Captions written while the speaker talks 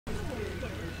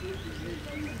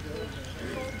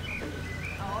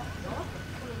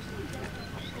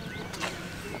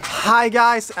Hi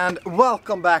guys, and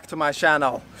welcome back to my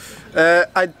channel.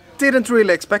 I didn't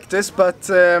really expect this, but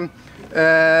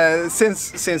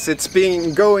since it's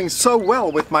been going so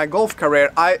well with my golf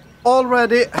career, I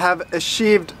already have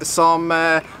achieved some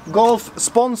golf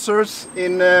sponsors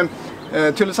in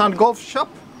Tylösand Golf Shop,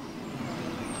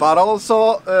 but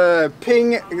also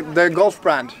Ping, the golf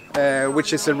brand,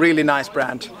 which is a really nice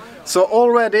brand. So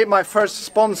already my first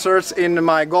sponsors in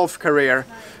my golf career,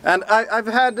 and I've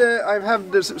had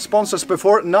the sponsors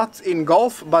before, not in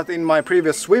golf but in my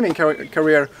previous swimming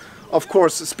career. Of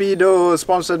course, Speedo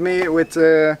sponsored me with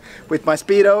my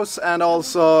Speedos, and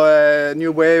also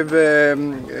New Wave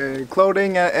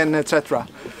clothing and etc.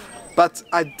 But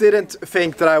I didn't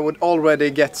think that I would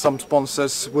already get some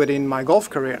sponsors within my golf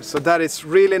career, so that is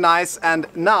really nice. And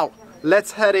now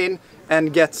let's head in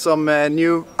and get some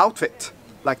new outfit.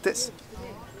 Like this.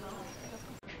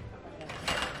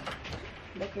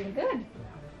 Looking good.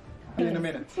 In a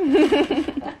minute.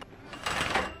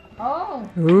 Oh.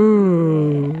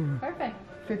 Ooh. Perfect.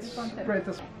 Fits great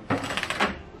as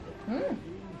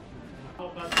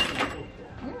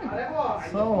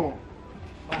So,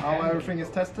 now everything is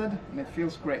tested and it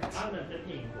feels great.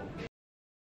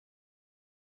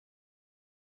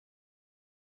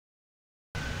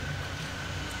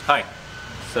 Hi.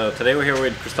 So today we're here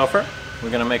with Christopher. We're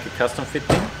gonna make a custom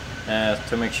fitting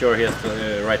to make sure he has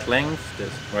the right length, the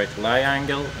right lie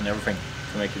angle and everything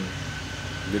to make him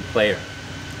a good player.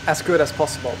 As good as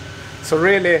possible. So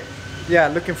really, yeah,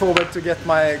 looking forward to get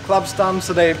my clubs done,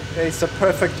 so it's a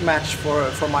perfect match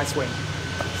for my swing.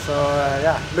 So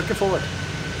yeah, looking forward.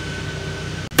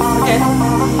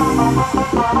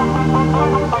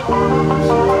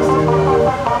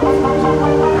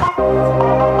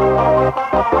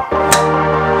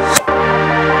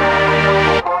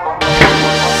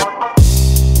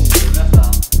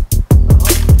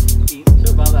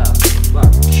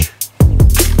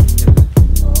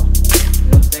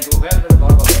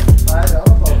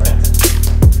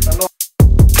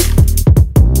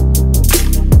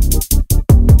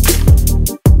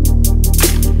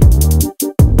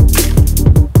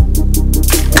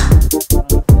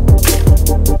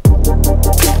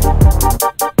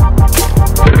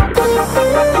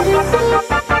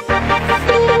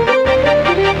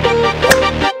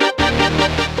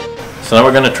 So now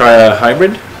we're going to try a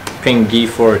hybrid Ping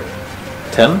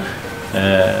G410.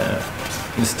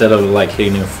 Instead of like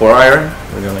hitting a 4-iron,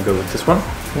 we're going to go with this one.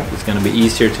 Yeah. It's going to be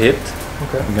easier to hit.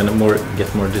 Okay. We're going to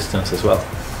get more distance as well.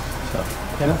 So.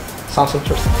 Yeah, sounds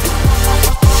interesting.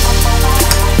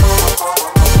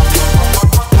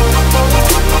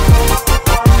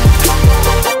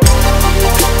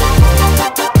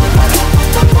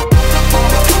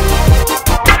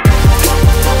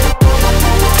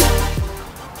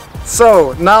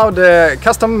 So now the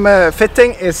custom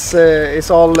fitting is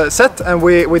all set, and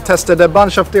we tested a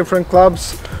bunch of different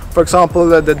clubs. For example,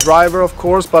 the driver, of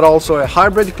course, but also a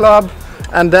hybrid club,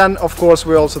 and then of course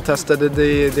we also tested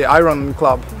the iron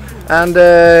club. And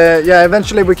yeah,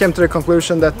 eventually we came to the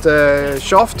conclusion that the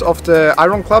shaft of the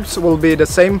iron clubs will be the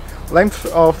same length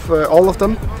of all of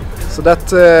them. So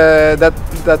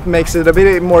that makes it a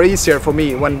bit more easier for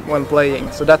me when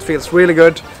playing. So that feels really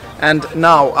good. And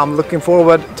now I'm looking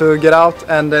forward to get out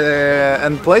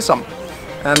and play some,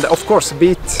 and of course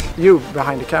beat you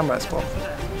behind the camera as well.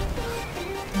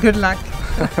 Good luck.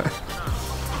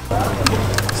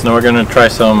 So now we're going to try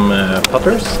some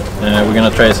putters. We're going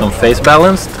to try some face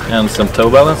balanced and some toe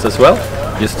balance as well,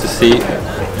 just to see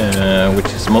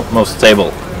which is most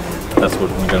stable. That's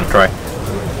what we're going to try.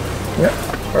 Yeah,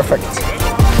 perfect.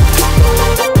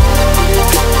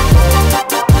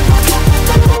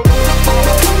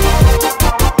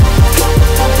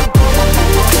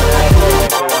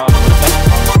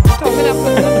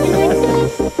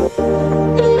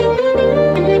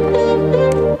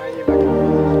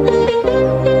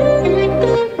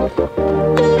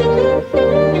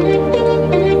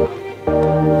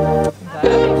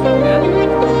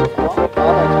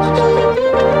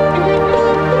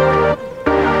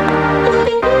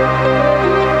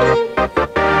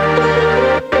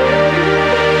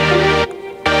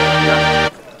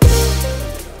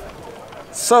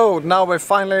 So now we've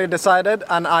finally decided,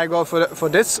 and I go for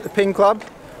this Ping club,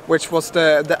 which was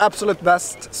the absolute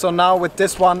best. So now with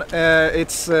this one,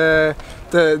 it's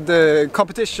the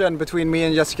competition between me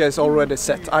and Jessica is already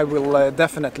set. I will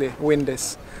definitely win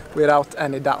this without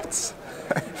any doubts.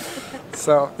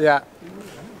 So yeah,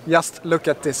 just look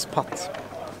at this putt.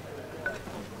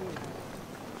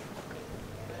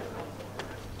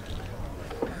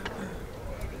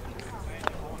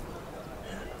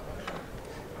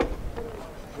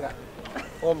 Yeah,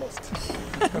 almost.